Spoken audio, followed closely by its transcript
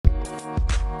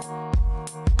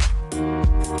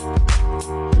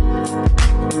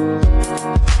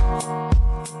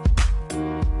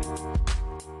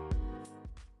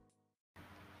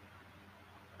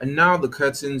And now the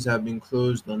curtains have been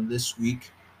closed on this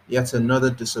week, yet another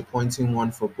disappointing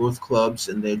one for both clubs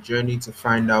in their journey to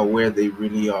find out where they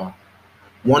really are.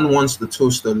 One wants the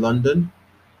toaster London,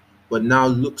 but now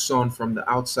looks on from the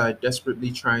outside, desperately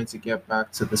trying to get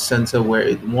back to the center where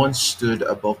it once stood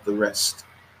above the rest.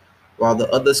 While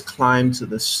the others climb to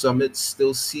the summit,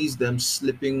 still sees them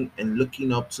slipping and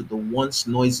looking up to the once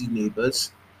noisy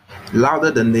neighbors, louder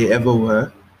than they ever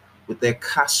were, with their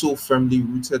castle firmly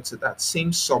rooted to that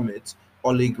same summit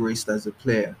Ole graced as a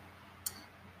player,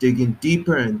 digging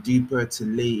deeper and deeper to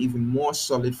lay even more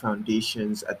solid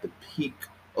foundations at the peak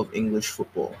of English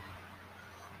football.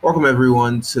 Welcome,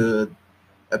 everyone, to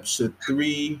episode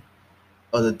 3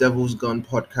 of the Devil's Gun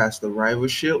podcast, The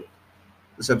Rivalship.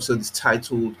 This episode is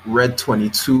titled Red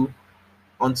 22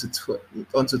 onto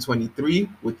 23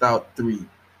 without 3.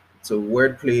 It's a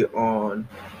wordplay on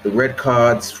the red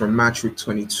cards from match week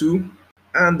 22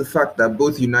 and the fact that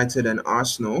both United and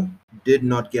Arsenal did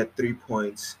not get 3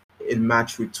 points in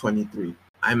match week 23.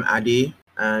 I'm Ade,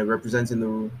 representing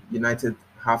the United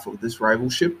half of this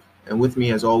rivalship. And with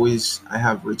me, as always, I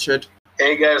have Richard.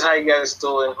 Hey guys, how you guys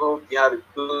doing? Hope you had a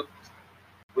good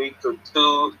week or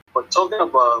two. But talking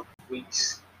about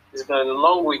weeks, it's been a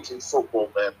long week in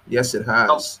football, man. Yes, it has.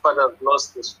 Lampard has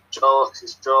lost his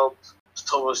job.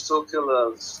 Thomas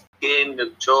Tuchel has gained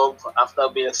the job after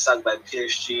being sacked by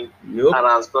PSG and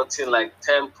has gotten like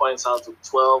 10 points out of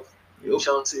 12.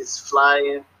 Chelsea is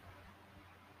flying.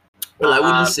 Well, I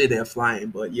wouldn't say they're flying,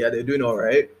 but yeah, they're doing all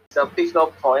right. They're picking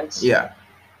up points. Yeah.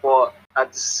 But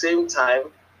at the same time,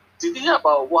 did you hear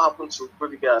about what happened to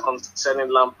Rudiger concerning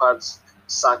Lampard's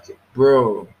sacking?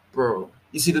 Bro.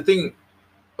 You see, the thing,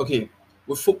 okay,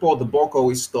 with football, the buck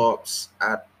always stops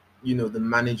at, the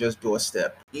manager's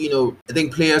doorstep. I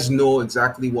think players know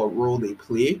exactly what role they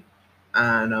play,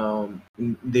 and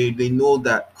they know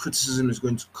that criticism is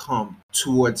going to come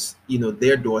towards,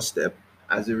 their doorstep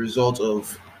as a result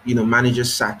of, manager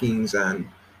sackings and,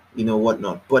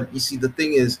 whatnot. But you see, the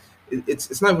thing is,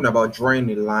 it's not even about drawing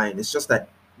a line. It's just that,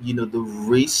 the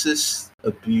racist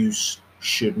abuse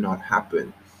should not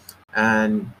happen.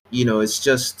 And,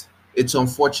 it's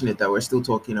unfortunate that we're still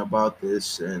talking about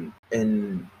this and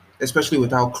especially with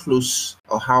how close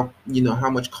or how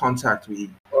much contact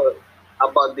we.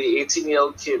 About the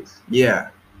 18-year-old kid. Yeah,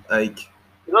 like.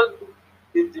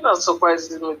 The thing that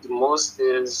surprises me the most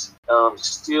is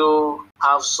still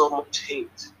have so much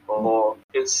hate. Or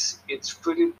it's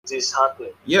pretty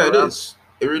disheartening. Yeah, it is.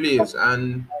 It really is.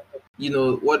 And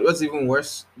what's even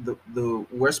worse, the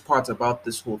worst part about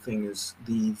this whole thing is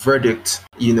the verdict,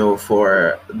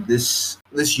 for this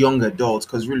young adult,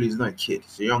 because really he's not a kid,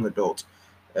 he's a young adult.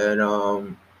 And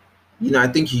I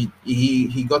think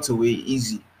he got away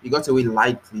easy. He got away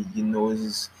lightly,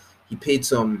 he paid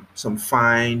some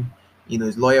fine.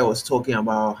 His lawyer was talking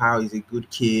about how he's a good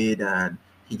kid and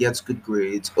he gets good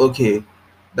grades. Okay,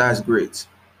 that's great,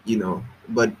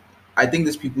 but I think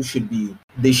these people should be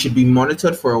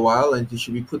monitored for a while, and they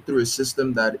should be put through a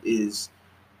system that is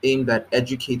aimed at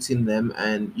educating them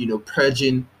and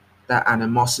purging that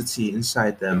animosity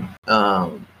inside them.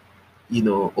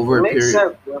 Over a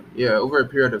period, over a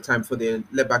period of time before they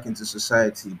let back into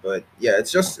society. But yeah,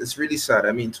 it's really sad.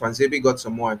 I mean, Twanzebe got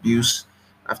some more abuse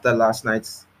after last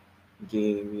night's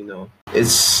game.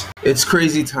 It's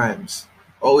crazy times.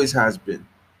 Always has been.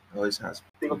 Always has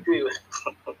been.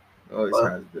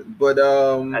 But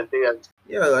I think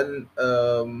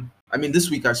I mean, this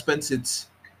week I spent it.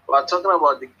 We're talking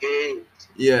about the game.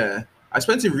 Yeah, I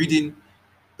spent it reading.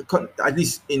 At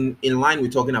least in line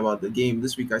with talking about the game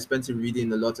this week, I spent it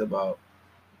reading a lot about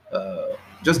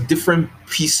just different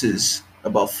pieces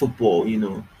about football.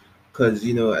 Because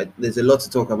there's a lot to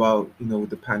talk about. With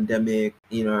the pandemic,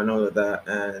 and all of that.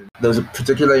 And there was a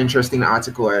particular interesting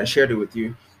article I shared it with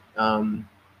you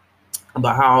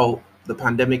about how the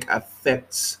pandemic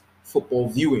affects football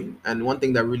viewing. And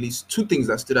two things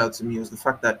that stood out to me was the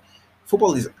fact that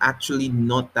football is actually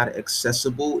not that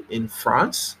accessible in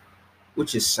France,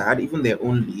 which is sad, even their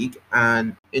own league,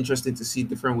 and interesting to see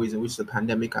different ways in which the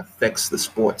pandemic affects the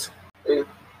sport. It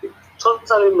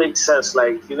totally makes sense.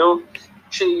 Like, how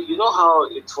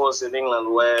it was in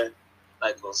England where,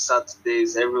 like, on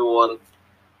Saturdays,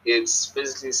 it's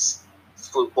basically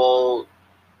football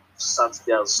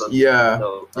Saturday and Sunday.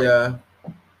 Yeah.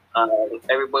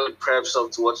 Everybody preps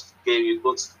up to watch the game. You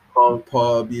go to the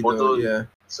pub,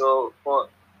 So,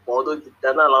 although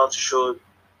they're not allowed to show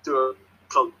 3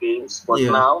 o'clock games, but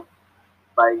now,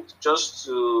 like, just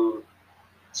to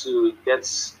get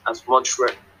as much,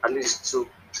 at least to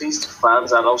please the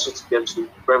fans and also to get to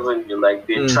revenue, like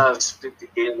they try to split the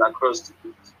games across the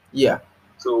week. Yeah.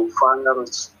 So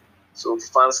fans so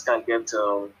fans can get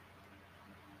a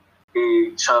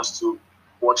chance to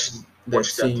watch their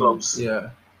clubs. Yeah.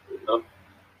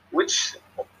 Which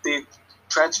they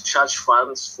try to charge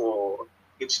fans for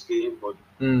each game, but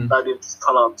that didn't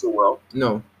turn out too well.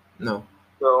 No.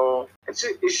 So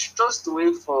it's just a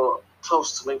way for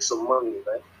clubs to make some money,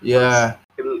 right? Yeah.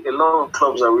 A lot of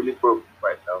clubs are really broke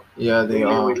right now. Yeah, they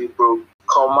are really broke.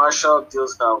 Commercial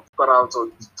deals have got out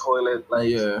of the toilet.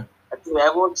 Yeah. I think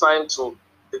everyone trying to.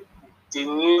 The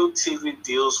new TV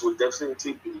deals will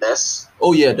definitely be less.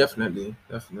 Oh yeah, definitely.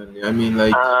 I mean,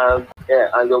 and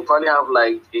they'll probably have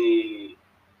a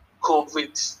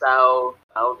COVID style.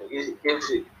 Not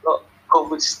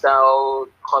COVID style,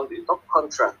 not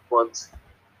contract, but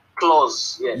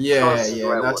clause. Yeah,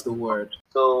 that's the word.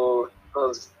 So,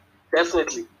 because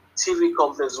definitely TV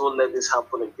companies won't let this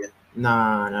happen again.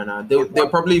 Nah. They're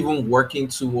probably even working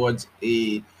towards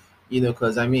a,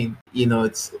 because I mean,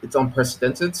 it's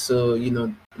unprecedented. So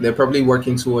they're probably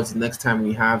working towards the next time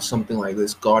we have something like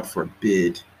this. God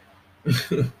forbid.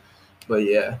 But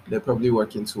yeah, they're probably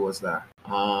working towards that.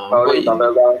 Probably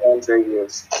another 10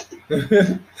 years.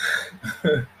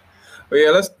 But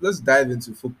yeah, let's dive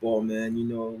into football, man.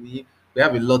 We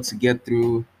have a lot to get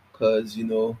through because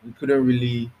we couldn't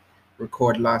really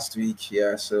record last week.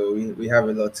 Yeah, so we have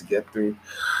a lot to get through.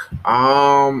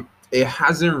 It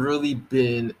hasn't really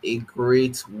been a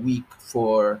great week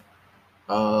for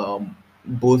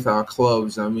both our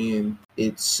clubs. I mean,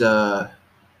 it's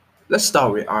let's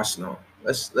start with Arsenal.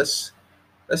 Let's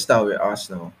start with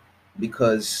Arsenal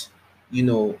because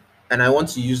and I want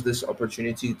to use this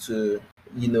opportunity to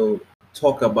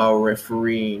talk about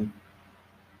refereeing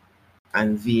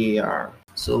and VAR.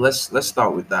 So let's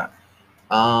start with that.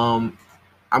 I'm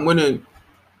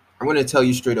gonna tell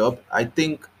you straight up. I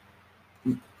think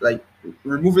like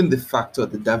removing the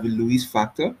David Luiz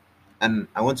factor, and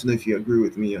I want to know if you agree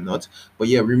with me or not. But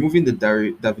yeah, removing the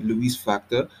David Luiz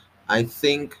factor, I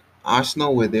think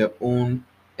Arsenal were their own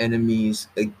enemies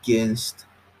against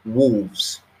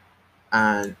Wolves,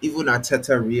 and even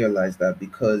Arteta realized that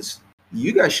because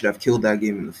you guys should have killed that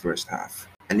game in the first half.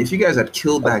 And if you guys had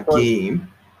killed that game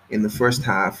in the first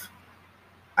half,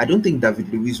 I don't think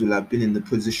David Luiz will have been in the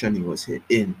position he was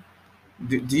in.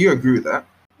 Do you agree with that?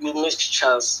 You miss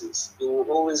chances. You will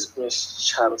always miss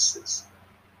chances.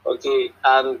 Okay,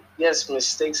 and yes,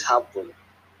 mistakes happen.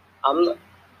 I'm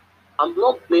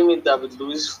not blaming David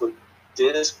Luiz for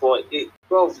this, but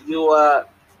you are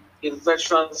a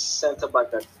veteran centre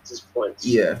back at this point.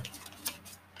 Yeah.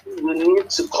 You need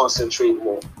to concentrate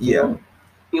more. Yeah.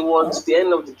 It was the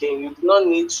end of the game. You did not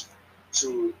need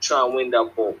to try and win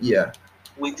that ball. Yeah.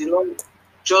 We did not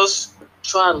just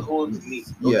try and hold the lead.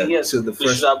 Okay, yes, to the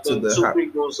first, to the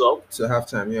 2-3 goals up. To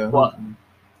halftime, yeah. But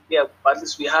at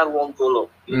least we had one goal up.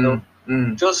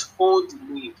 Just hold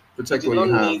the lead. Protect you what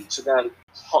you have. Need to then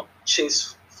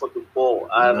chase for the ball,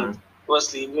 and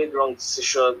obviously he made the wrong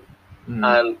decision,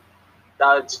 and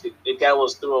that the guy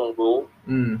was through on goal.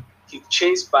 He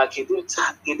chased back. He didn't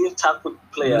tackle the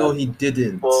player. No, he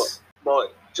didn't.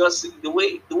 But just the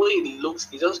way it looks,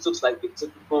 it just looks like a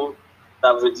typical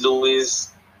David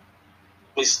Luiz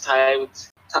mistimed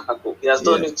tackle. He has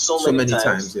done it so many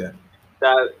times. Yeah.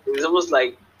 That it's almost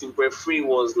like the referee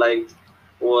was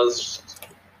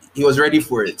he was ready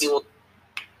for it. He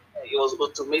was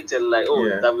automated, like,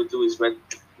 David Luiz ready.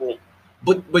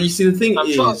 But you see, the thing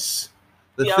is,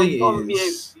 the PR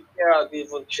didn't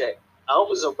even check. I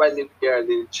was surprised if PR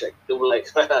didn't check. They were like,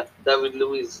 David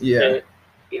Luiz. Yeah.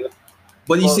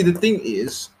 But you see, the thing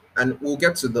is, and we'll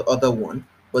get to the other one,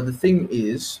 but the thing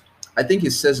is, I think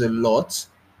it says a lot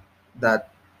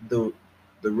that the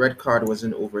red card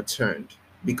wasn't overturned,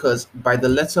 because by the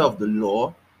letter of the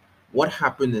law, what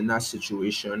happened in that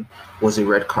situation was a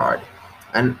red card.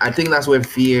 And I think that's where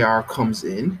VAR comes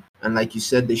in. And like you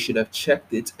said, they should have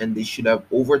checked it and they should have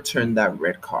overturned that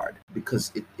red card,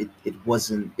 because it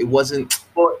wasn't.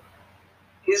 But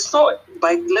it's not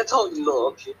by the letter of the law.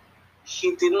 Okay,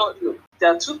 he did not look.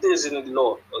 There are two things in the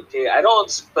law. Okay, I don't want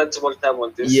to spend too much time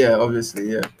on this. Yeah,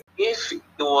 obviously, yeah. If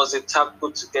there was a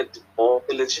tackle to get the ball,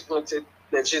 a legitimate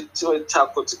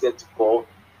tackle to get the ball,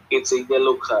 it's a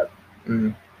yellow card.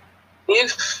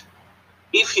 If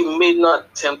he made no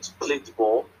attempt to play the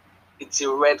ball, it's a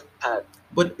red card.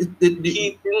 But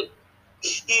he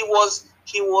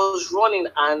was running,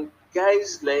 and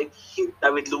guy's leg hit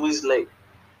David Luiz's leg.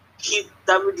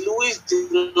 David Luiz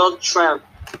did not try and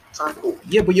tackle.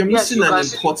 Yeah, but you're missing an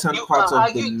important part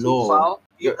of the law.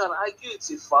 You can argue it's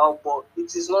a foul, but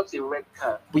it is not a red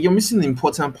card. But you're missing the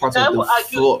important part of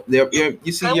the law.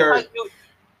 You see,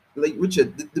 like,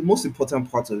 Richard, the most important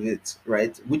part of it,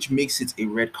 right, which makes it a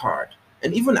red card.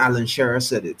 And even Alan Shearer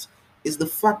said it. is the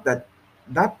fact that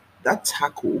that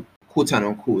tackle, quote and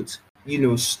unquote,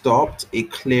 stopped a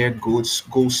clear goal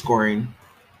scoring.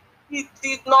 He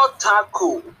did not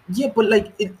tackle. Yeah, but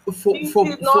like it He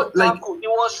did not tackle. He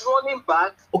was running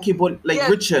back. Okay, but like Yes,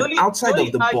 Richard, the outside only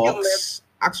of the argument, box,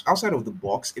 outside of the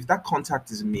box, if that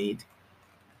contact is made,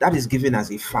 that is given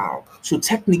as a foul. So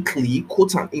technically,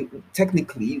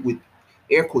 technically, with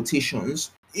air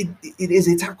quotations, it is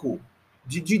a tackle.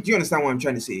 Do you understand what I'm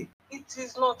trying to say? it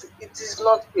is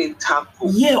not a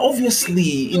tackle. Yeah,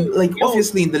 obviously,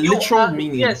 obviously in the literal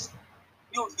meaning. Yes,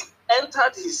 you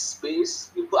entered his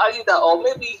space. You could argue that, or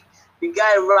maybe the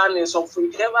guy ran in something.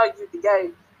 You can never argue the guy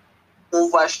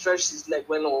overstretched his leg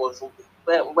when he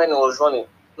was running.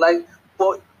 Like,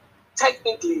 but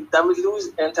technically, David Lewis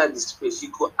entered the space.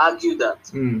 You could argue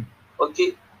that.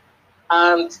 Okay,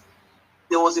 and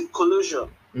there was a collision,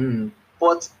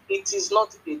 but it is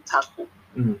not a tackle.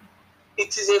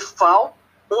 It is a foul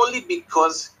only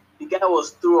because the guy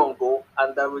was through on goal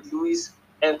and David Lewis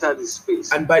entered the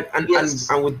space. And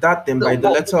with that, then by the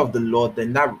letter of the law,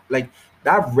 then that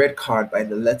red card by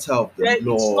the letter of the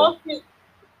law.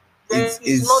 There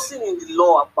is nothing in the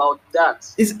law about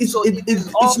that. It's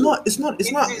not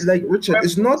like Richard.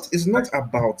 It's not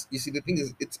about. You see, the thing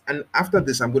is, and after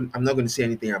this, I'm not going to say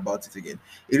anything about it again.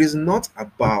 It is not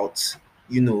about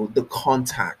the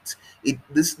contact.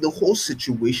 The whole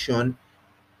situation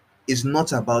is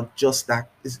not about just that.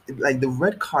 It's like the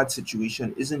red card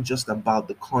situation isn't just about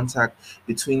the contact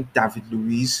between David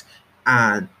Luiz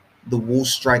and the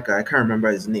Wolves striker. I can't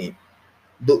remember his name.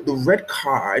 The red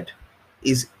card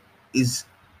is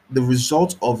the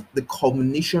result of the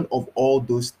culmination of all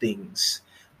those those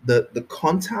the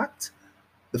contact,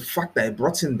 the fact that it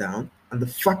brought him down, and the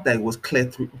fact that it was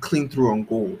clean through on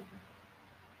goal.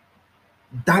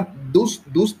 That those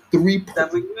 3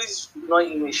 David Luiz did not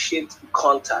initiate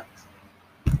contact.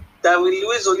 David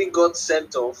Luiz only got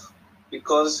sent off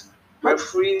because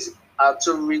referees are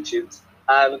too rigid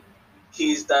and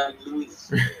he's David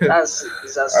Luiz.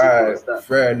 It's as simple as that.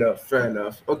 Fair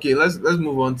enough. Okay, let's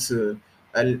move on to,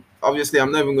 and obviously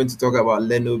I'm not even going to talk about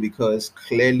Leno because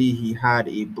clearly he had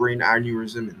a brain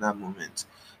aneurysm in that moment.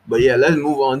 But yeah, let's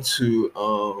move on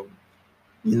to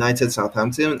United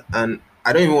Southampton, and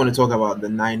I don't even want to talk about the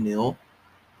 9-0,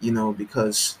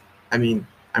 because I mean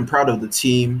I'm proud of the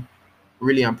team.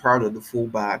 Really, I'm proud of the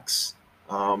fullbacks.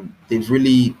 They've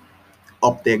really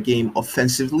upped their game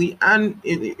offensively and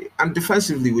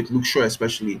defensively with Luke Shaw,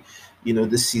 especially,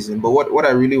 this season. But what I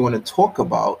really want to talk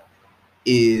about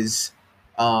is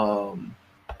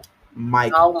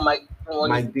Mike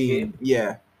Dean.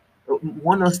 Yeah,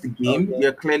 won us the game. Okay.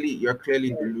 You're clearly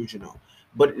delusional.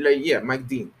 But Mike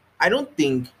Dean. I don't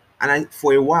think,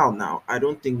 for a while now, I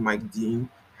don't think Mike Dean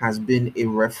has been a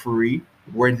referee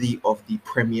worthy of the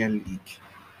Premier League.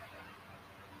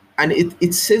 And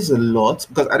it says a lot,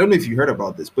 because I don't know if you heard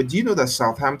about this, but do you know that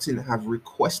Southampton have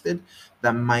requested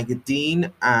that Mike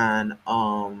Dean and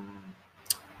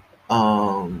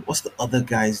what's the other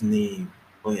guy's name?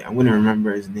 Oh yeah, I'm gonna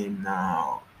remember his name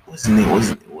now. What's his name?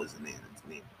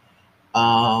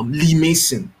 Lee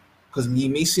Mason, because Lee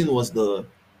Mason was the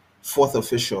fourth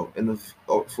official in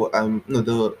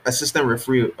the assistant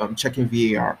referee checking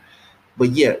VAR.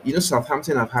 But yeah,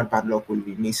 Southampton have had bad luck with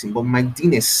Lee Mason, but Mike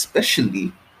Dean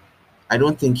especially, I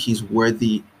don't think he's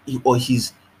worthy or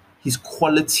he's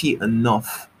quality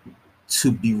enough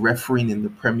to be refereeing in the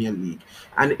Premier League.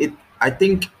 And I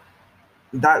think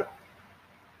that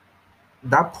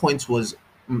point was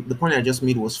the point I just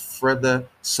made was further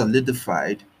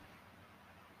solidified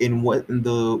in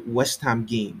the West Ham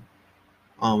game,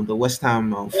 the West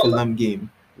Ham Fulham game,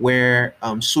 where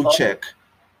Souček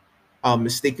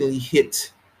mistakenly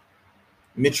hit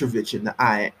Mitrovic in the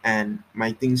eye, and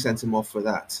Mike Dean sent him off for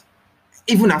that,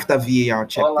 even after VAR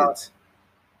checked it.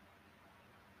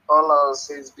 All I'll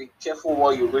say is be careful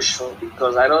what you wish for,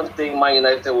 because I don't think Man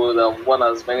United would have won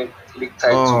as many league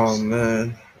titles. Oh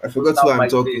man, I forgot who I'm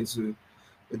talking to.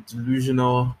 A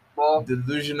delusional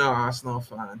Arsenal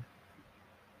fan.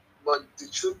 But the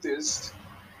truth is,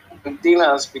 Dean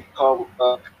has become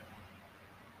a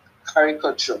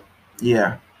caricature.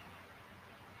 Yeah.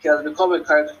 He has become a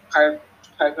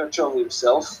caricature of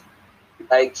himself.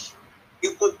 Like,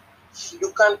 you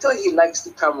can tell he likes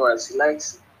the cameras, he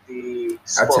likes the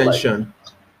spotlight. Attention.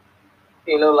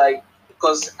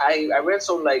 Because I read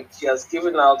something like he has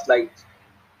given out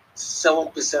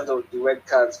 7% of the red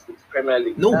cards with the Premier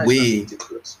League. No way.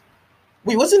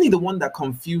 Wait, wasn't he the one that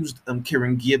confused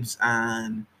Kieran Gibbs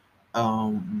and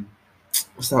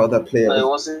what's the other player? No, it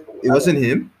wasn't. It wasn't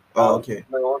him. Oh, okay.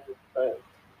 No, it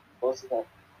wasn't.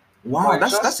 Wow,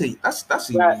 that's a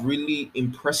really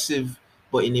impressive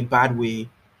but in a bad way,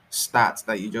 stats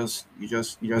that you just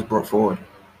brought forward.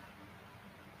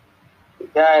 The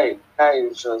guy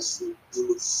is just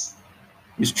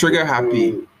He's trigger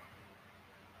happy.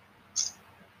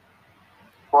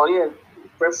 But yeah,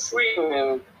 refereeing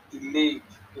in the league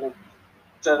in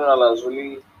general has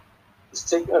really it's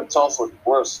taking a turn for the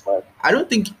worse, man. I don't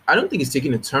think it's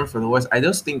taking a turn for the worse. I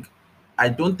don't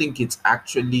think it's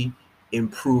actually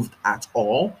improved at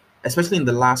all, especially in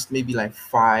the last maybe like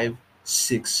 5,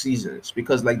 6 seasons.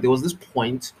 Because like there was this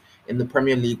point in the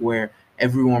Premier League where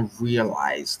everyone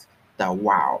realized that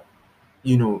wow,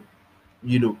 you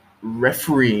know,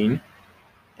 refereeing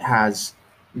has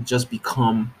just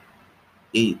become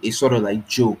a sort of like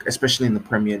joke, especially in the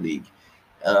Premier League.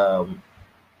 Um,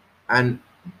 and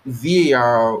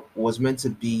VAR was meant to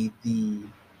be the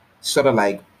sort of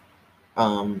like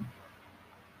um,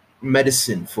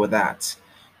 medicine for that.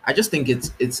 I just think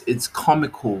it's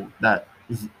comical that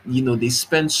they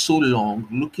spend so long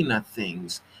looking at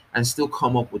things and still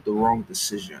come up with the wrong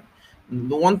decision.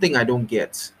 The one thing I don't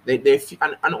get,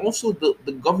 and also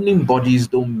the governing bodies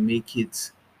don't make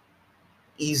it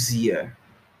easier,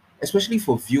 especially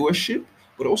for viewership,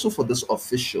 but also for those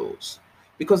officials.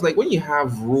 Because like when you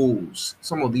have rules,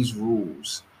 some of these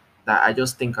rules that I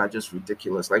just think are just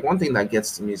ridiculous. Like one thing that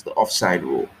gets to me is the offside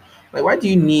rule. Like why do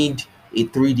you need a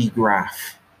 3D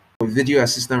graph for a video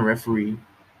assistant referee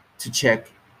to check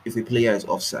if a player is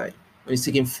offside? When it's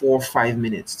taking 4 or 5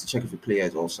 minutes to check if a player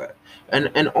is offside.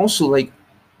 And also like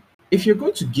if you're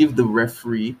going to give the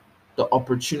referee the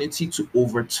opportunity to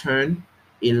overturn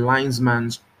a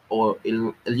linesman's or a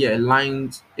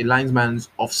linesman's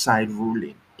offside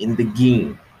ruling in the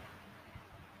game,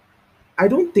 I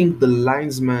don't think the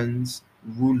linesman's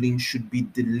ruling should be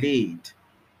delayed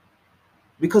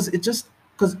because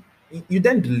because you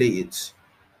then delay it.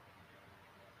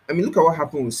 I mean, look at what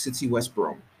happened with City West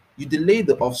Brom. You delay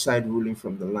the offside ruling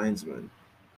from the linesman.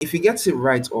 If he gets it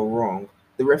right or wrong,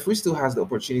 the referee still has the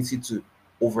opportunity to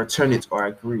overturn it or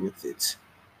agree with it.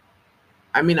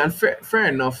 I mean, and fair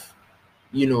enough,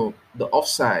 the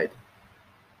offside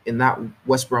in that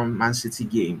West Brom Man City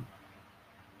game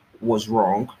was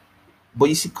wrong. But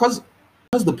you see, because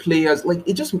the players like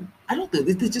it just I don't think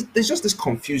there's just this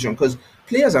confusion because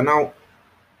players are now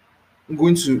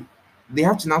going to they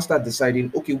have to now start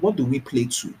deciding, okay, what do we play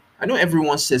to? I know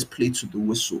everyone says play to the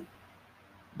whistle,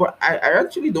 but I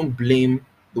actually don't blame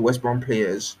the West Brom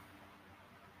players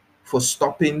for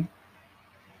stopping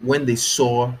when they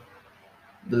saw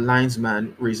the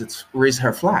linesman raise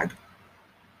her flag.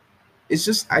 It's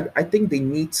just I think they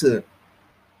need to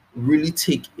really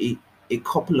take a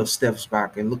couple of steps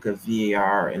back and look at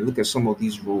VAR and look at some of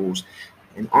these rules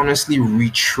and honestly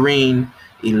retrain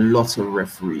a lot of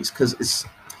referees because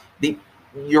they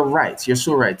you're right, you're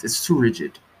so right, it's too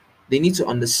rigid. They need to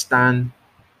understand,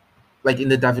 like in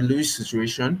the David Luiz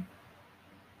situation,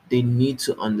 they need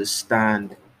to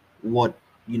understand what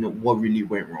what really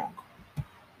went wrong.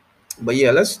 But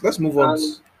yeah, let's move on.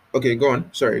 And Okay, go on.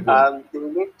 Sorry, go on.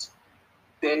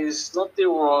 there is nothing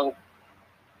wrong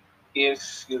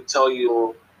if you tell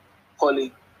your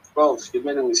colleague, bro, you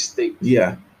made a mistake.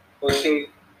 Yeah. Okay.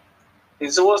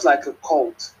 It's almost like a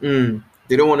cult.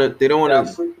 They don't want to. They don't want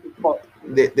to.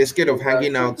 To. They're scared of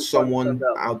hanging out someone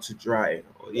out to dry.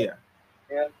 Yeah.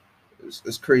 Yeah.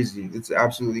 It's crazy. It's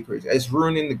absolutely crazy. It's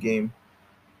ruining the game.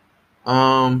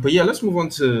 But yeah, let's move on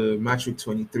to match week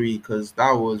 23 because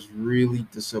that was really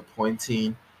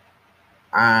disappointing.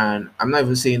 And I'm not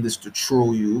even saying this to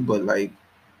troll you, but like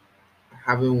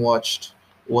having watched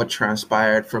what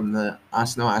transpired from the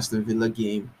Arsenal Aston Villa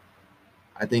game,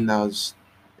 I think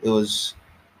it was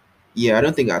yeah, I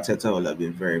don't think Arteta will have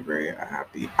been very, very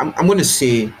happy. I'm gonna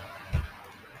say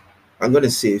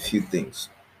a few things.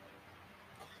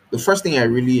 The first thing I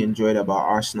really enjoyed about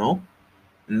Arsenal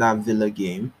in that Villa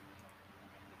game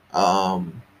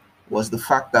um, was the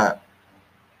fact that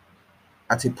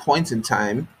at a point in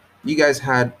time, you guys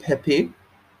had Pepe,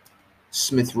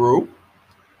 Smith Rowe,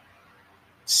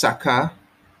 Saka,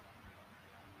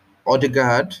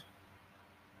 Odegaard,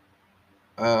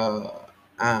 uh,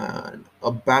 and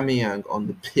Aubameyang on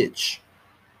the pitch,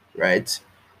 right?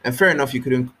 And fair enough, you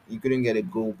couldn't get a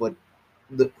goal, but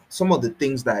some of the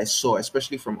things that I saw,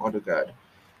 especially from Odegaard,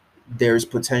 there is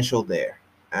potential there,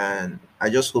 and I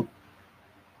just hope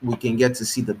we can get to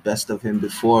see the best of him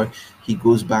before he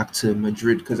goes back to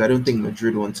Madrid because I don't think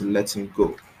Madrid want to let him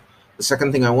go. The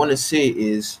second thing I want to say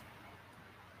is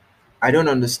I don't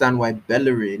understand why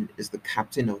Bellerin is the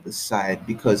captain of the side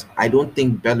because I don't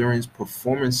think Bellerin's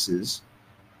performances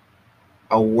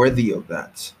are worthy of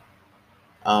that.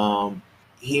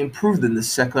 He improved in the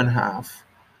second half,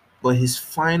 but his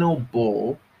final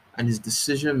ball and his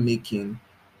decision making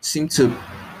seem to,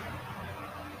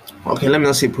 okay, let me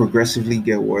not say progressively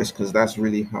get worse because that's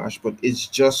really harsh, but it's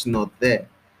just not there.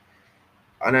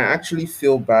 And I actually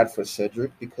feel bad for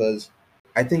Cedric because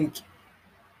I think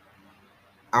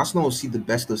Arsenal will see the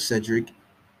best of Cedric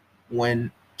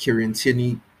when Kieran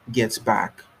Tierney gets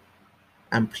back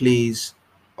and plays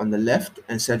on the left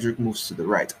and Cedric moves to the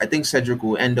right. I think Cedric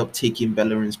will end up taking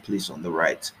Bellerin's place on the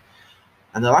right.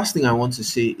 And the last thing I want to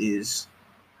say is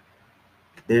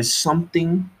there's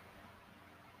something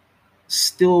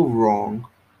still wrong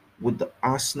with the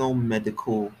Arsenal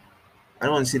medical, I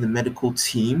don't want to say the medical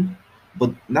team,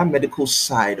 but that medical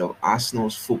side of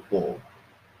Arsenal's football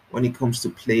when it comes to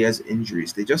players'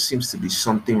 injuries. There just seems to be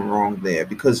something wrong there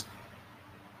because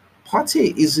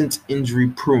Partey isn't injury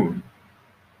prone.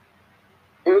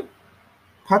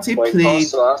 Partey played,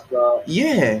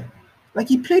 yeah, like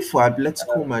he played for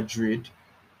Atletico Madrid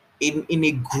in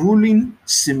a grueling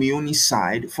Simeone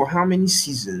side for how many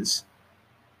seasons?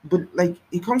 But like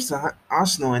it comes to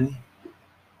Arsenal and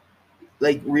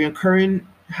like reoccurring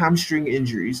hamstring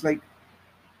injuries, like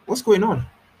what's going on?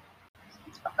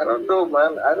 I don't know,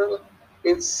 man. I don't know.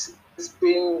 It's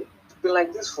been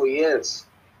like this for years.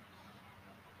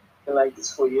 Been like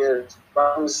this for years.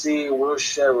 Ramsey,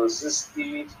 Wilshere,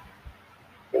 Rosicky.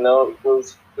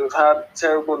 We've had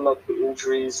terrible luck with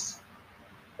injuries.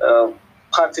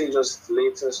 Partey just the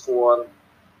latest one,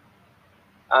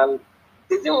 and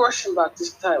they didn't rush him back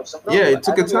this time. So yeah, it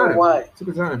took a time. Why? It took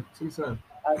a time.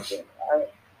 I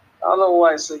don't know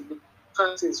why. So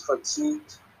Partey is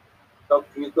fatigued. Look,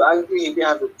 you could argue he didn't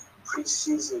have a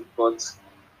preseason, but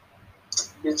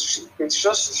it's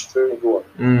just a strange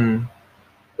one.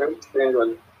 Very strange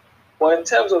one. But in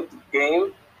terms of the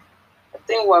game, I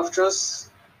think we've just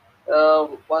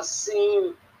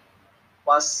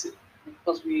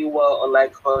because we were on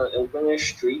like a winning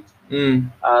streak,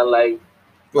 and like.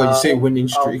 Well, you say winning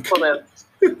streak.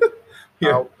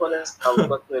 Our opponents have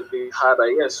gotten a bit harder.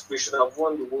 Yes, we should have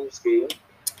won the Wolves game.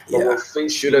 Yeah,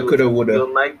 shoulda, coulda, woulda.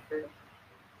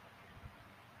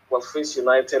 We'll face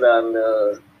United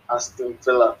and Aston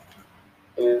Villa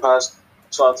in the past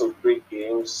 2 out of 3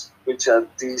 games, which are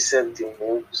decent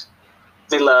games.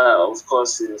 Villa, of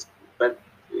course, is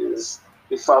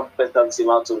the far better team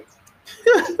out of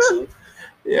the 2.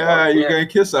 Yeah, you're gonna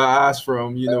kiss our ass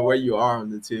from where you are on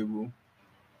the table.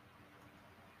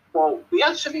 Well, we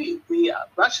actually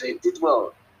did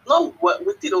well. No,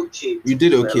 we did okay. You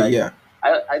did okay, like, yeah.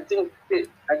 I think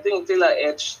Villa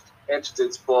edged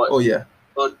it, but oh yeah,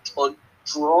 a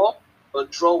draw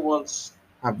once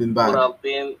have been bad. Would have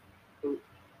been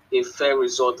a fair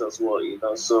result as well,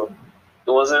 So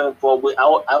it wasn't probably. I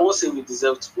won't say we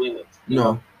deserved to win it.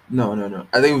 No.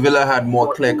 I think Villa had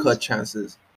more clear-cut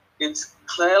chances. It's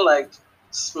clear, like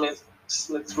Smith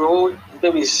Rowe.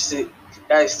 Maybe the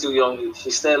guy is still young.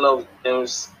 He still a lot of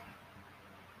games,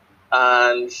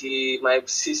 and he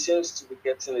seems to be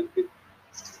getting a bit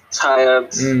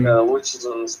tired, which is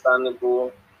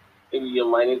understandable. Maybe you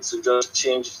might need to just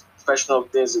change, freshen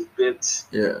up things a bit.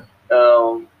 Yeah.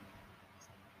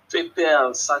 Pepe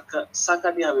and Saka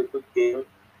didn't have a good game.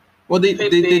 Well, they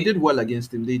did well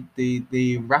against him.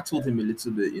 They rattled him a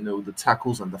little bit, the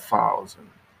tackles and the fouls.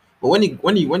 But when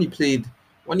he played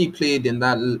in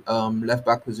that left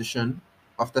back position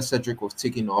after Cedric was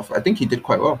taken off, I think he did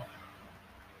quite well.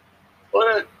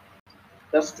 Well,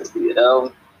 definitely.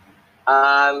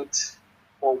 And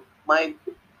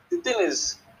the thing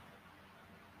is,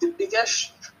 the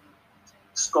biggest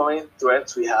scoring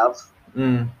threat we have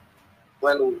when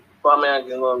Aubameyang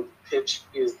is on pitch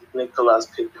is Nicolas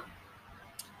Pepe.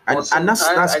 And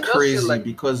that's crazy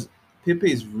because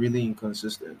Pepe is really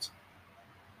inconsistent.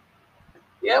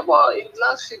 Yeah, well, in the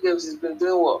last few games he's been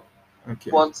doing well. Okay.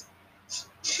 But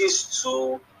he's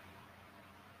too.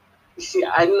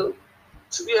 I know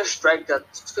to be a striker, to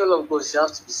score a lot of goals, you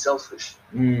have to be selfish.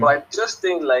 But I just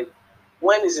think like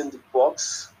when he's in the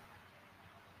box,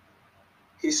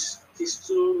 he's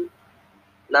too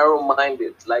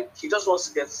narrow-minded. Like he just wants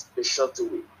to get the shot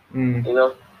away,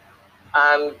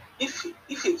 And if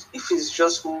he's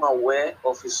just more aware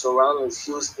of his surroundings,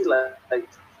 he'll still like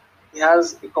he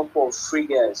has a couple of free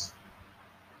guys.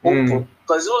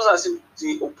 Because it was as if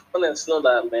the opponents know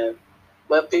that man,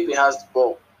 when Pepe has the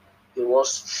ball, he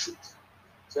wants to shoot.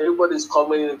 So everybody's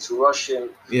coming in to rush him.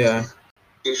 Yeah.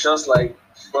 It's just like,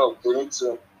 well, we need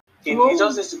to. He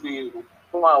just needs to be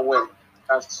more aware.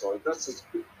 That's all. He just needs to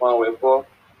be more aware. But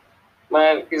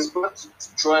man, he's back to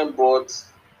drawing board.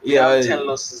 We have 10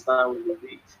 losses now in the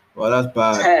league. Well, that's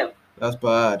bad. 10. That's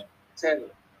bad. 10.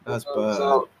 That's bad.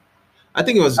 So, I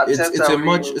think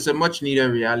it's a much needed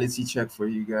reality check for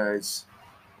you guys.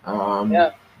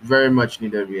 very much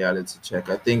needed reality check.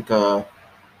 I think a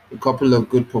couple of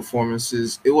good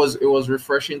performances. It was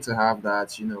refreshing to have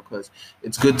that, because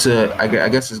it's good to I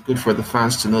guess it's good for the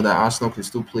fans to know that Arsenal can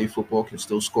still play football, can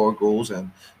still score goals,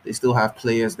 and they still have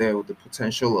players there with the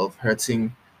potential of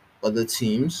hurting other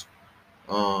teams.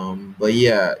 But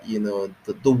yeah,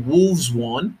 the Wolves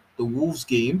won. The Wolves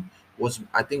game was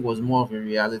more of a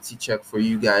reality check for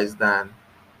you guys than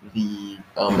the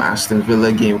Aston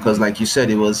Villa game, because like you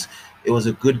said, it was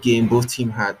a good game. Both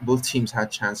teams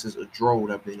had chances. A draw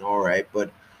would have been all right,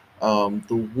 but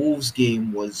the Wolves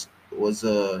game was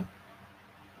a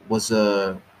it was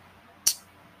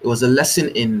a lesson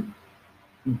in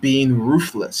being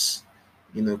ruthless.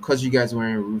 Because you guys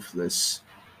weren't ruthless,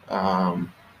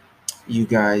 um, you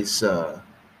guys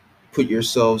put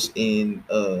yourselves in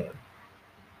a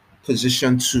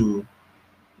position to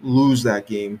lose that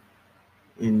game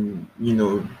in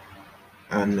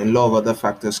and a lot of other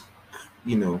factors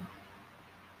you know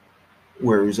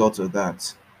were a result of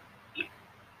that.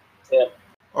 Yeah.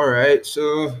 All right,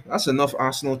 so that's enough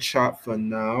Arsenal chat for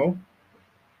now.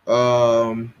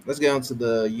 Let's get on to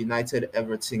the United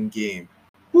Everton game.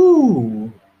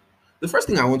 Whoo. The first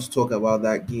thing I want to talk about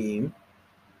that game,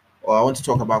 or I want to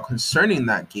talk about concerning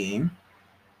that game,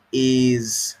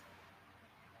 is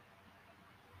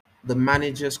the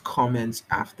manager's comments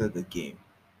after the game.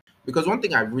 Because one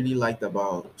thing I really liked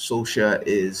about Solskjaer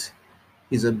is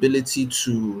his ability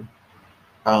to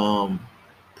um,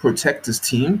 protect his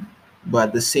team, but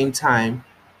at the same time,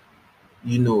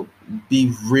 you know,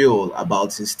 be real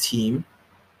about his team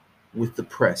with the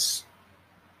press.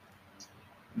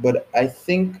 But I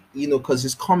think, because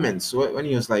his comments, when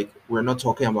he was like, we're not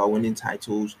talking about winning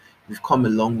titles, we've come a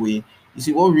long way. You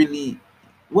see, what really,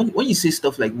 when you say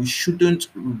stuff like we shouldn't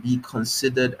be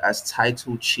considered as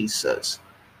title chasers,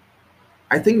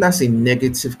 I think that's a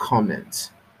negative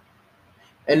comment.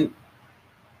 And,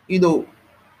 you know,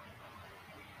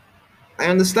 I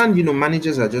understand,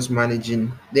 managers are just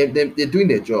managing, they're doing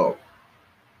their job.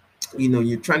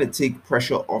 You're trying to take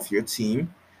pressure off your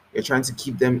team, you're trying to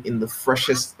keep them in the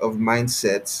freshest of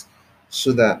mindsets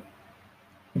so that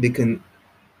they can,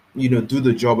 do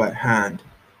the job at hand.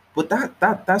 But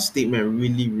that statement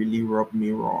really, really rubbed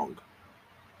me wrong.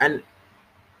 And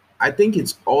I think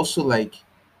it's also like,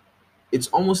 it's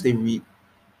almost a re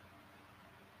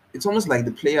it's almost like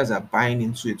the players are buying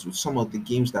into it with some of the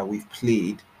games that we've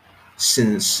played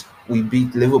since we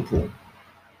beat Liverpool,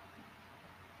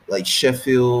 like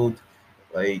Sheffield,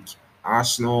 like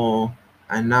Arsenal,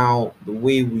 and now the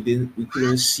way we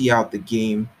couldn't see out the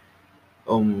game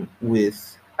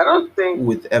with I don't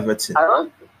think Everton. I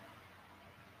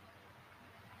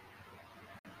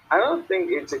don't think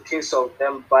it's a case of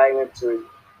them buying into it.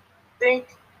 I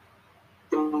think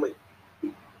the,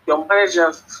 your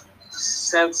manager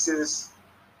senses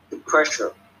the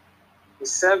pressure. He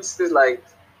senses like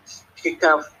he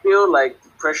can feel like the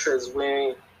pressure is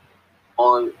weighing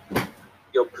on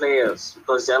your players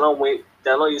because they're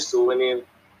not used to winning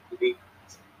big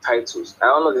titles. I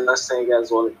don't know the last time you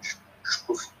guys won a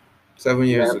trophy. 7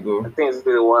 years I ago. think it's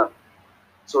been a while.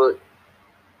 So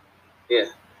yeah,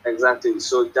 exactly.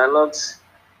 So they're not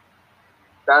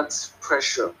that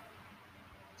pressure.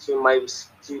 He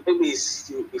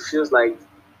feels like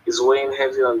it's weighing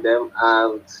heavy on them,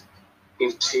 and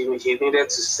if he needed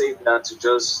to say that to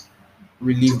just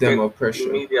Relieve them get of pressure.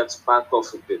 immediate back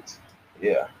off a bit.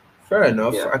 Yeah, fair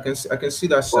enough. Yeah. I can see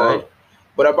that side.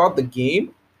 But about the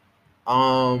game,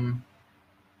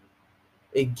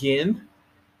 again,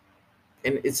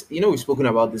 and it's we've spoken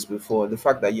about this before. The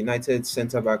fact that United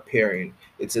centre back pairing,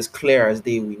 it's as clear as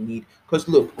day we need. Because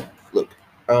look,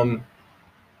 um,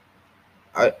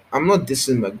 I'm not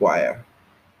dissing Maguire.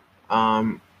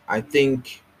 I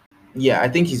think, yeah, I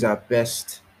think he's our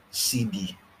best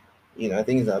CB. I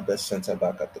think he's our best centre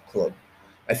back at the club.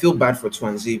 I feel bad for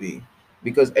Twanzebe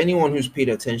because anyone who's paid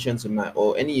attention to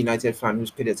or any United fan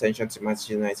who's paid attention to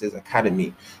Manchester United's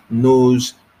academy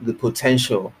knows the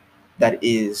potential that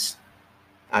is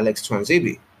Alex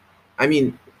Twanzebe. I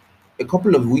mean, a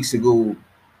couple of weeks ago,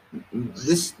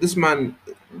 this man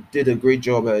did a great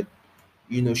job at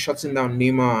shutting down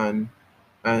Neymar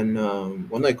and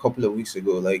well, not a couple of weeks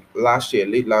ago, like last year,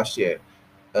 late last year,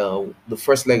 the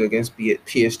first leg against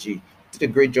PSG, did a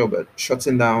great job at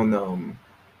shutting down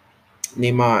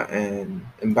Neymar and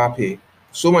Mbappe.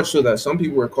 So much so that some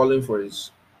people were calling for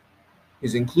his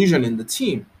inclusion in the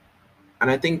team. And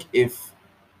I think if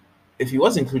he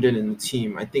was included in the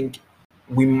team, I think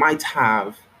we might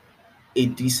have a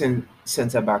decent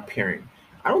centre back pairing.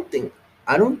 I don't think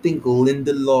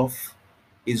Lindelof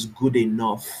is good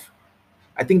enough.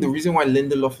 I think the reason why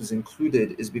Lindelof is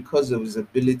included is because of his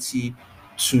ability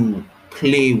to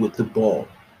play with the ball.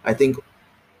 I think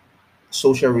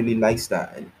Solskjaer really likes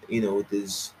that, and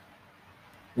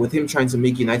with him trying to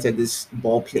make United this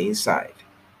ball playing side,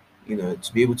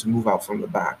 to be able to move out from the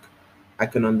back. I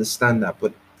can understand that,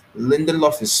 but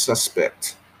Lindelof is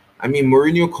suspect. I mean,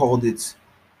 Mourinho called it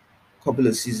a couple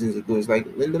of seasons ago. It's like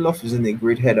Lindelof isn't a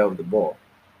great header of the ball,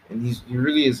 and he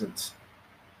really isn't.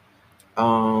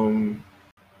 Um,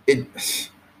 it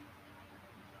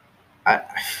I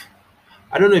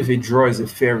I don't know if a draw is a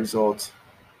fair result.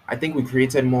 I think we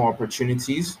created more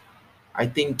opportunities. I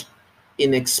think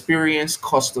inexperience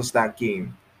cost us that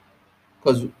game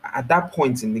because at that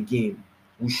point in the game,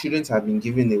 we shouldn't have been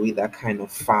giving away that kind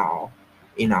of foul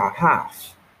in our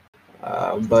half.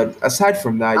 But aside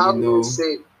from that, How do you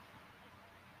say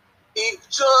it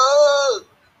choked?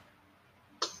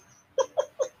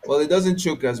 well, it doesn't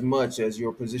choke as much as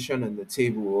your position on the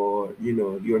table or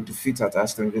your defeat at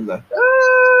Aston Villa.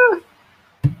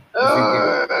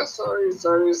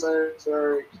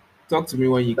 Sorry. Talk to me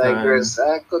when you can. Digress.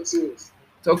 I continue.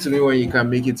 Talk to me when you can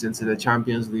make it into the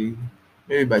Champions League,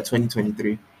 maybe by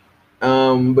 2023.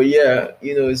 But yeah,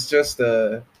 it's just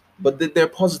but there are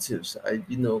positives.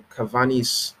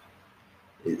 Cavani's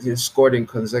he's scored in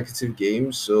consecutive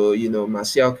games, so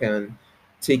Martial can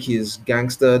take his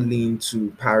gangster lean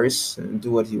to Paris and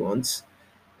do what he wants.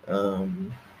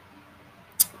 Um,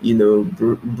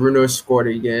 Bruno scored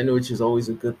again, which is always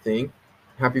a good thing.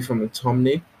 Happy for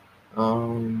McTominay.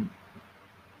 Um,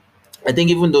 I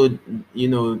think even though you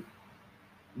know,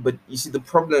 but you see, the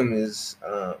problem is,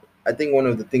 I think one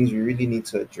of the things we really need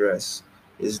to address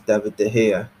is David De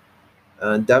Gea.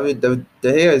 David De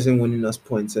Gea isn't winning us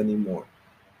points anymore,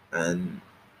 and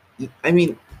I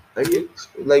mean,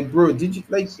 like bro, did you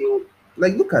like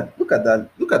look at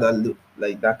that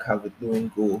like that Calvert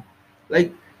Lewin goal,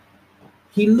 like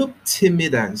he looked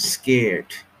timid and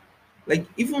scared. Like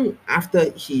even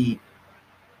after he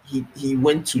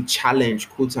went to challenge,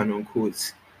 quote and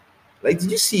unquote. Like,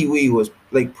 did you see where he was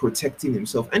like protecting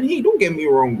himself? And hey, don't get me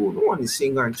wrong, bro. No one is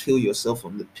saying go and kill yourself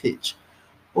on the pitch.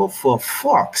 But for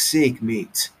fuck's sake,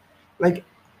 mate. Like,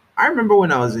 I remember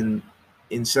when I was in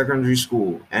secondary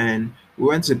school and we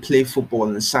went to play football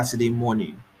on a Saturday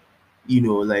morning,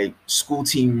 like school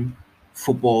team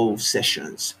football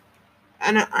sessions.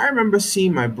 And I remember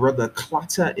seeing my brother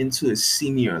clatter into a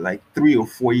senior like 3 or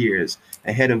 4 years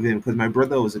ahead of him because my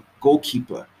brother was a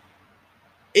goalkeeper.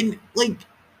 And like,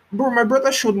 bro, my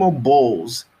brother showed more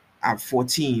balls at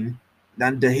 14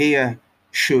 than De Gea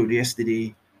showed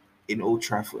yesterday in Old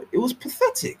Trafford. It was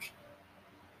pathetic.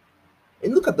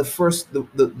 And look at the first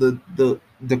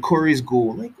the Corey's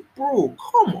goal. Like, bro,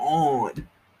 come on.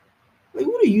 Like,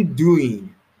 what are you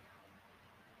doing?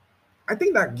 I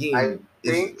think that I game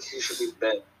think he should be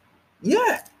better.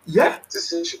 Yeah, yeah, This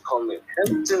should come in.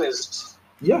 Henderson is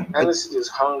yeah. Henderson is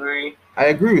hungry. I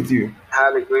agree with you.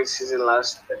 Had a great season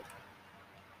last year.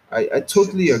 I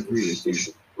totally agree with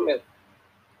you.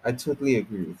 I totally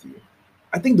agree with you.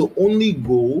 I think the only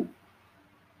goal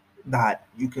that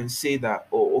you can say that,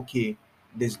 oh, okay,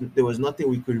 there was nothing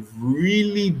we could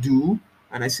really do,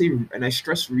 and I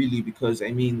stress really because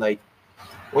I mean, like,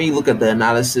 when you look at the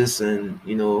analysis and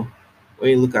when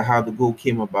you look at how the goal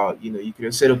came about, you could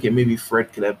have said, okay, maybe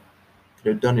Fred could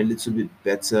have done a little bit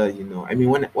better. I mean,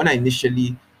 when I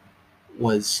initially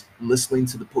was listening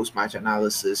to the post-match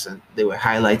analysis and they were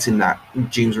highlighting that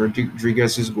James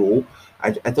Rodriguez's goal,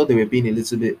 I thought they were being a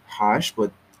little bit harsh,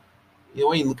 but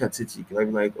when you look at it, you can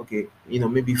be like, okay,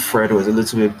 maybe Fred was a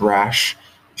little bit brash,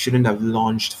 shouldn't have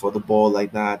launched for the ball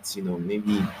like that.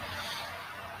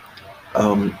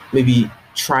 Maybe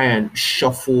try and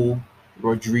shuffle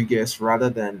Rodriguez rather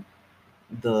than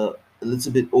the a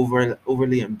little bit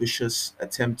overly ambitious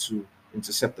attempt to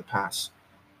intercept the pass.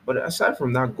 But aside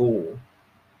from that goal,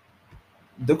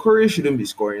 the Courier shouldn't be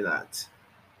scoring that,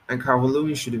 and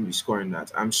Cavallini shouldn't be scoring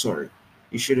that. I'm sorry,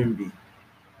 he shouldn't be.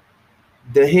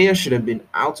 De Gea should have been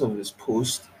out of his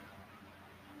post.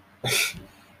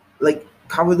 Like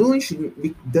Cavallini shouldn't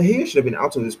be. De Gea should have been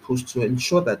out of his post to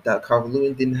ensure that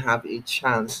Cavallini didn't have a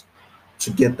chance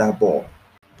to get that ball,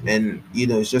 and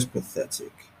it's just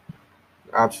pathetic.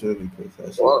 Absolutely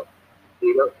pathetic. Well,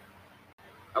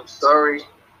 I'm sorry.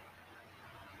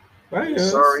 Right,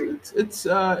 Sorry. It's He's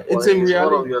a reality.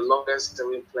 one of your longest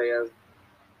serving players.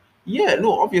 Yeah,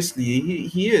 no, obviously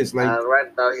he is like.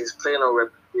 Right now he's playing on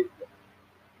reputation.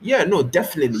 Yeah, no,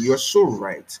 definitely, you're so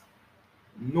right.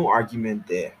 No argument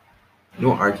there.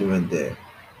 No argument there.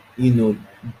 De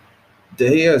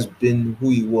Gea has been who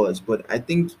he was, but I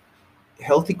think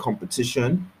healthy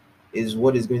competition is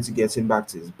what is going to get him back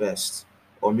to his best.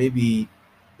 Or maybe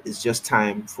it's just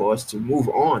time for us to move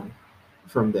on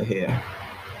from De Gea.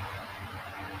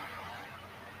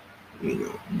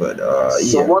 But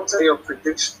So, what are your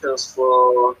predictions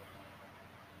for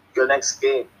your next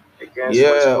game against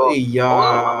West yeah, Brom?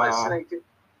 Oh, am I yeah. saying again?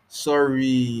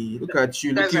 Sorry, look at you.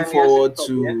 You guys Looking are in the FA forward Cup,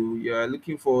 yeah? to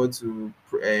looking forward to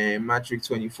Matrix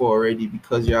 24 already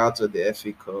because you're out of the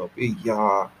FA Cup.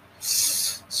 Yeah,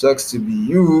 sucks to be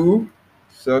you.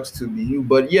 Sucks to be you.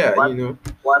 But yeah, What,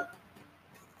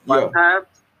 what, yeah,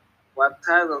 what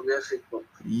time of the FA Cup?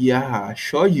 yeah.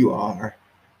 Sure you are.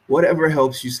 Whatever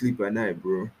helps you sleep at night,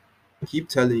 bro. Keep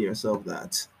telling yourself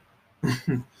that.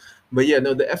 But yeah,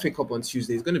 no, the FA Cup on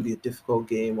Tuesday is going to be a difficult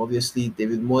game. Obviously,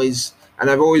 David Moyes, and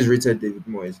I've always rated David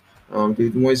Moyes.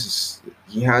 David Moyes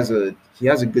he has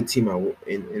a good team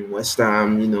in West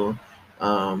Ham.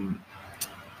 Um,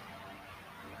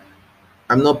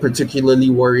 I'm not particularly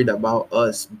worried about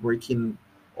us breaking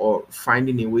or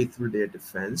finding a way through their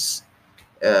defense.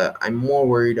 I'm more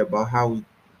worried about how we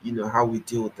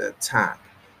deal with the attack.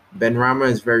 Ben Rama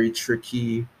is very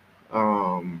tricky.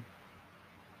 Um,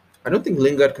 I don't think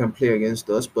Lingard can play against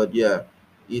us, but yeah,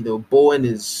 Bowen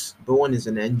is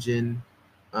an engine.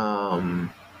 Um,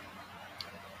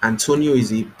 Antonio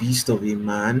is a beast of a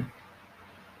man.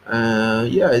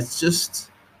 Yeah, it's just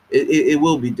it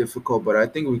will be difficult, but I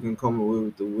think we can come away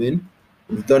with the win.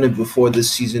 We've done it before this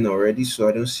season already, so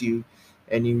I don't see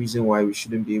any reason why we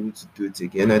shouldn't be able to do it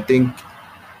again. I think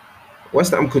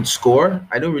West Ham could score.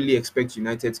 I don't really expect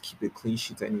United to keep a clean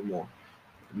sheet anymore.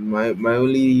 My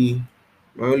only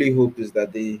hope is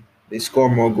that they score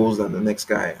more goals than the next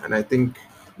guy, and I think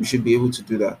we should be able to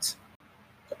do that.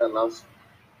 Fair enough.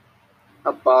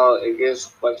 About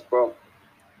against West Brom.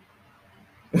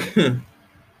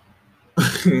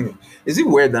 Is it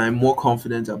weird that I'm more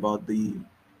confident about the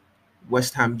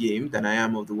West Ham game than I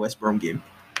am of the West Brom game?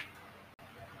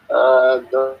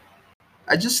 The,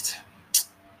 I just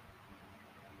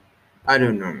I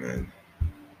don't know, man.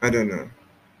 I don't know.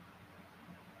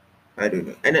 I don't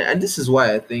know. And this is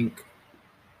why I think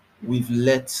we've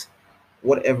let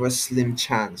whatever slim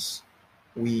chance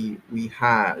we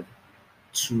had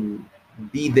to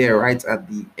be there right at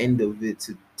the end of it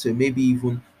to maybe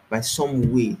even by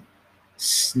some way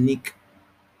sneak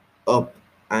up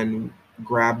and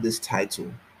grab this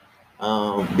title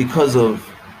because of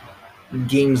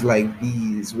games like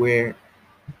these where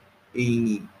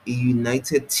a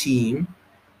united team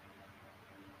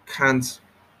can't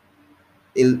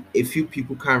a few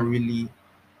people can't really,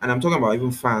 and I'm talking about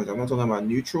even fans, I'm not talking about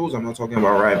neutrals, I'm not talking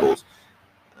about rivals.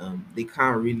 They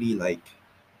can't really like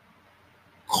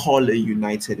call a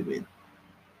united win.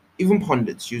 Even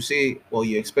pundits, you say, well,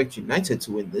 you expect united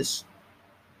to win this,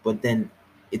 but then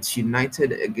it's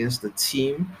United against a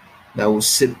team that will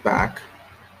sit back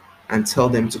and tell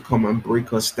them to come and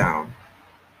break us down.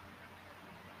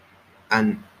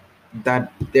 And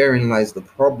that therein lies the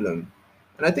problem.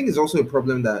 And I think it's also a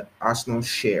problem that Arsenal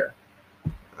share.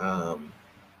 Um,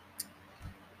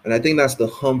 and I think that's the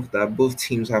hump that both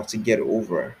teams have to get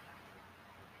over.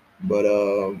 But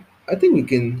I think we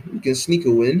can sneak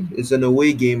a win. It's an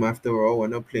away game after all. We're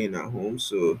not playing at home,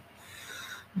 so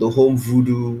the home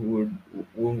voodoo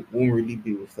won't really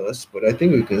be with us. But I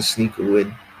think we can sneak a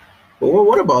win. But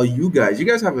what about you guys? You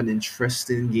guys have an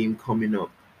interesting game coming up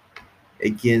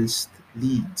against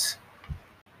Leeds.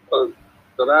 uh,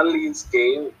 so that Leeds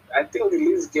game, I think the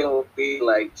Leeds game will be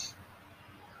like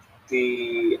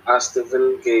the Aston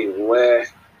Villa game where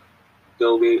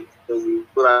there'll be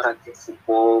good attacking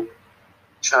football,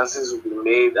 chances will be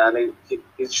made, and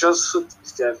it just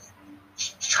suits their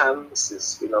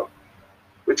chances,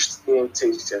 which team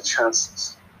takes their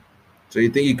chances. So you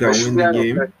think you It can should win be the an game?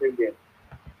 interesting game.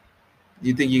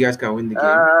 You think you guys can win the game?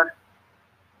 Uh,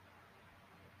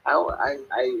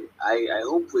 I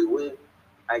hope we win.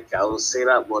 I will say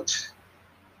that much.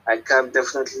 I can't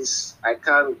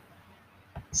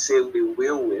say we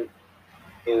will win,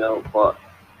 but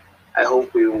I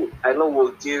hope I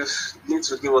know need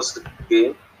to give us the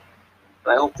game.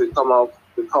 And I hope we come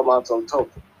out on top,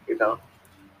 you know.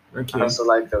 Okay. That's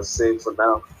all I can say for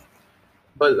now.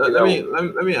 But You know,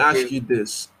 let me ask give, you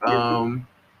this. give,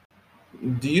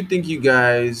 Do you think you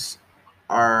guys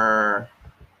are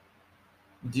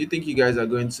do you think you guys are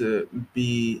going to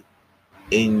be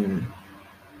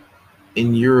in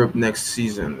Europe next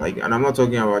season? Like, and I'm not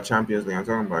talking about Champions League. I'm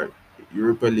talking about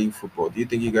Europa League football. Do you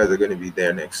think you guys are going to be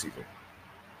there next season?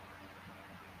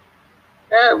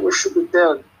 yeah, we should be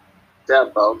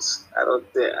thereabouts. I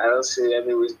don't see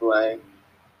any reason why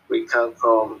we can't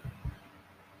come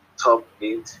top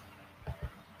 8.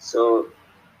 So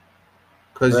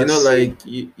Because let's see. like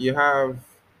you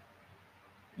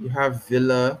have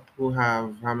Villa who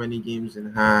have how many games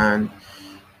in hand.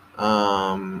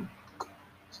 Um,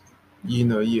 you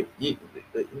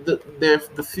the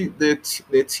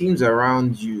teams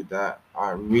around you that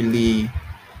are really,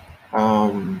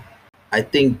 um, I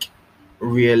think,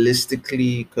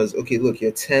 realistically, because okay, look,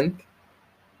 you're 10th.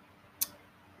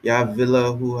 You have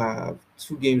Villa who have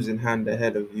 2 games in hand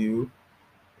ahead of you.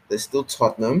 There's still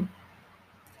Tottenham.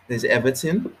 There's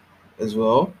Everton as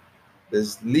well.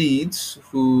 There's Leeds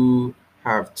who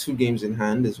have 2 games in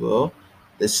hand as well.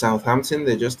 There's Southampton.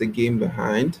 They're just a game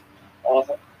behind. Uh,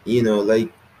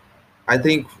 Like I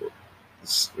think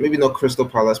maybe not Crystal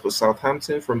Palace, but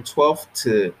Southampton from 12th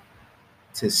to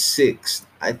 6th.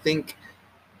 I think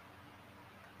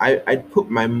I'd put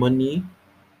my money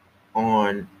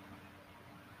on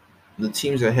the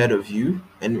teams ahead of you,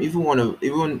 and even one of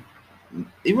even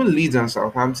Leeds and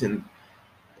Southampton.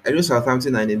 I know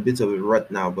Southampton are in a bit of a rut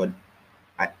now, but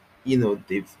I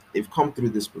they've come through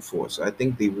this before, so I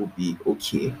think they will be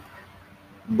okay.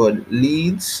 But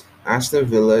Leeds, Aston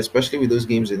Villa, especially with those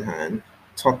games in hand,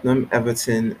 Tottenham,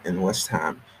 Everton, and West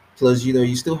Ham. Plus,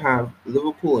 you still have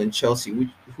Liverpool and Chelsea,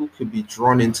 who could be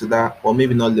drawn into that, or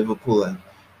maybe not Liverpool,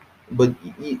 but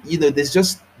there's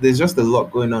just a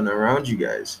lot going on around you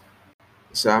guys.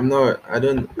 So I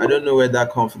don't know where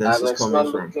that confidence and is it's coming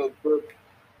not from. looking good.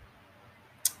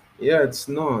 Yeah, it's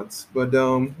not. But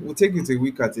we'll take it a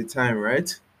week at a time,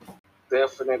 right?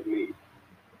 Definitely,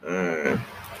 Uh,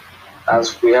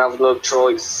 as we have no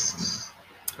choice.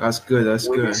 that's good. That's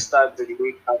We did good. start the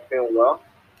week, I think, well,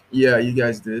 Yeah, you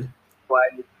guys did. but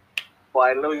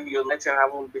I know United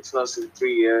haven't beaten us in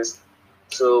 3 years.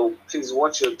 So please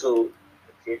watch your tone.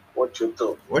 Okay, watch your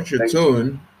tone. What's your Thank you.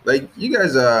 tone? Like you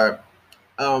guys are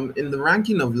in the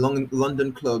ranking of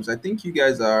London clubs. I think you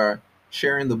guys are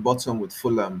sharing the bottom with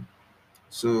Fulham.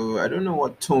 So I don't know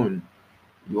what tone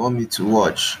you want me to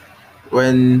watch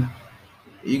when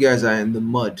you guys are in the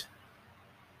mud.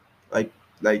 Like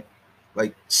like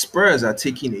like Spurs are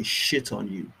taking a shit on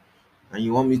you, and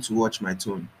you want me to watch my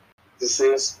tone. The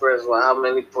same Spurs were how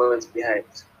many points behind?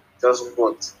 Just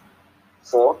what?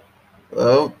 4?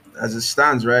 Well, as it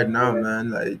stands right now, Yeah.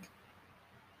 man, like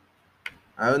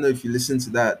I don't know if you listened to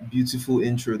that beautiful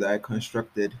intro that I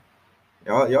constructed.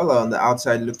 Y'all are on the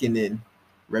outside looking in,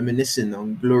 reminiscing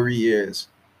on glory years.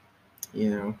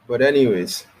 But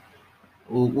anyways,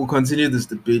 we'll continue this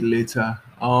debate later.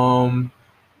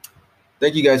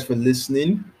 Thank you guys for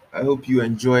listening. I hope you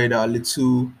enjoyed our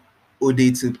little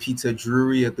ode to Peter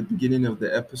Drury at the beginning of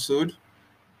the episode.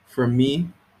 From me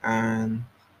and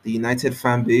the United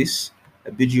fan base,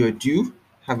 I bid you adieu.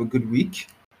 Have a good week.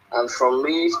 And from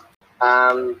me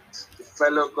and the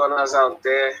fellow gunners out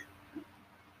there,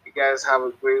 you guys have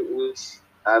a great week.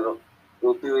 And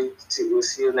we'll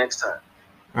see you next time.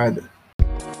 All right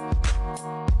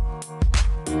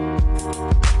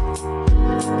then.